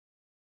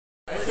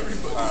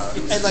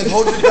And like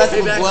hold your breath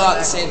and blow out at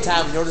the same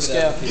time and you'll just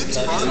go.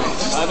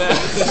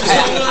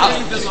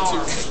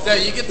 No,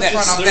 you get the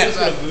front on that.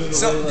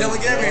 So Dylan,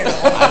 get over here.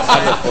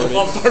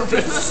 On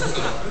purpose.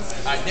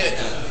 Alright, do it.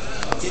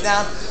 Get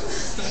down.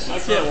 I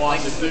can't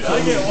watch it, dude.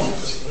 I can't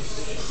watch it.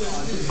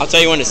 I'll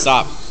tell you when to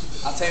stop.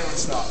 I'll tell you when to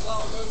stop.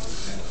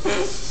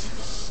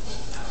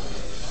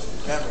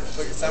 Remember,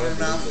 put your thumb in your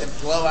mouth and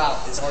blow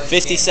out as hard as you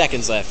can. 50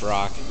 seconds left,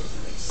 Rock.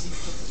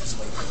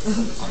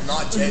 I'm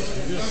not joking.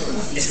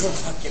 It'll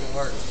fucking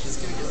work.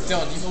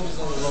 Dylan, you hold his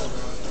on the roll.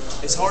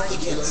 As hard as you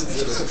can.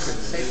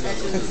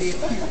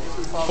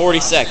 40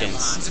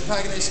 seconds. He's a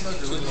pack-a-day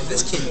smoker. If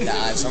this kid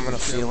dies, I'm gonna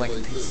feel like a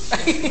piece.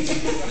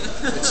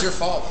 It's your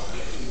fault.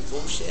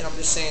 Bullshit. I'm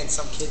just saying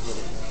some kid did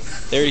it.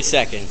 30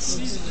 seconds.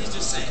 He's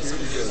just saying some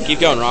kid. Keep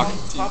going, Rock.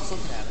 Pop's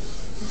looking at him.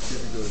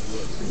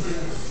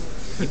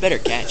 You better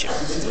catch him.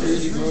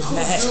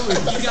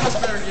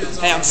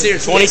 Hey, I'm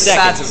serious. 20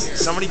 seconds.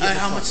 Somebody get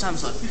how much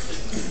time's left?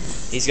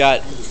 He's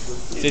got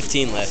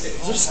 15 left.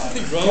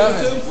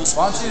 Kevin,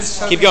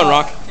 Keep going,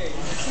 Rock.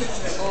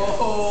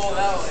 Oh,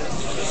 that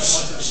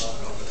was.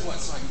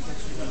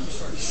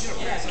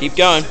 Keep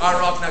going. All right,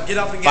 Rock, now get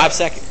up and get 5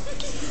 seconds.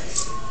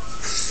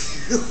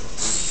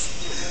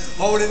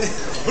 Hold it.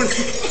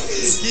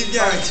 Keep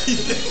going.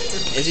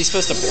 Is he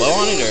supposed to blow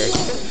on it or?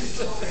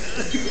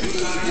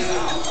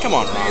 Come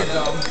on, Rock.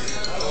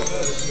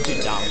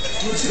 Too dumb.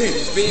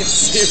 He's being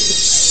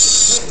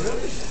serious.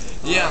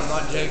 Yeah, I'm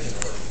not joking.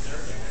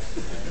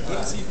 What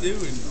is he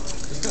doing?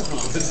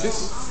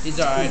 He's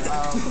alright.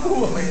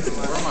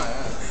 Where am I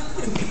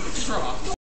at?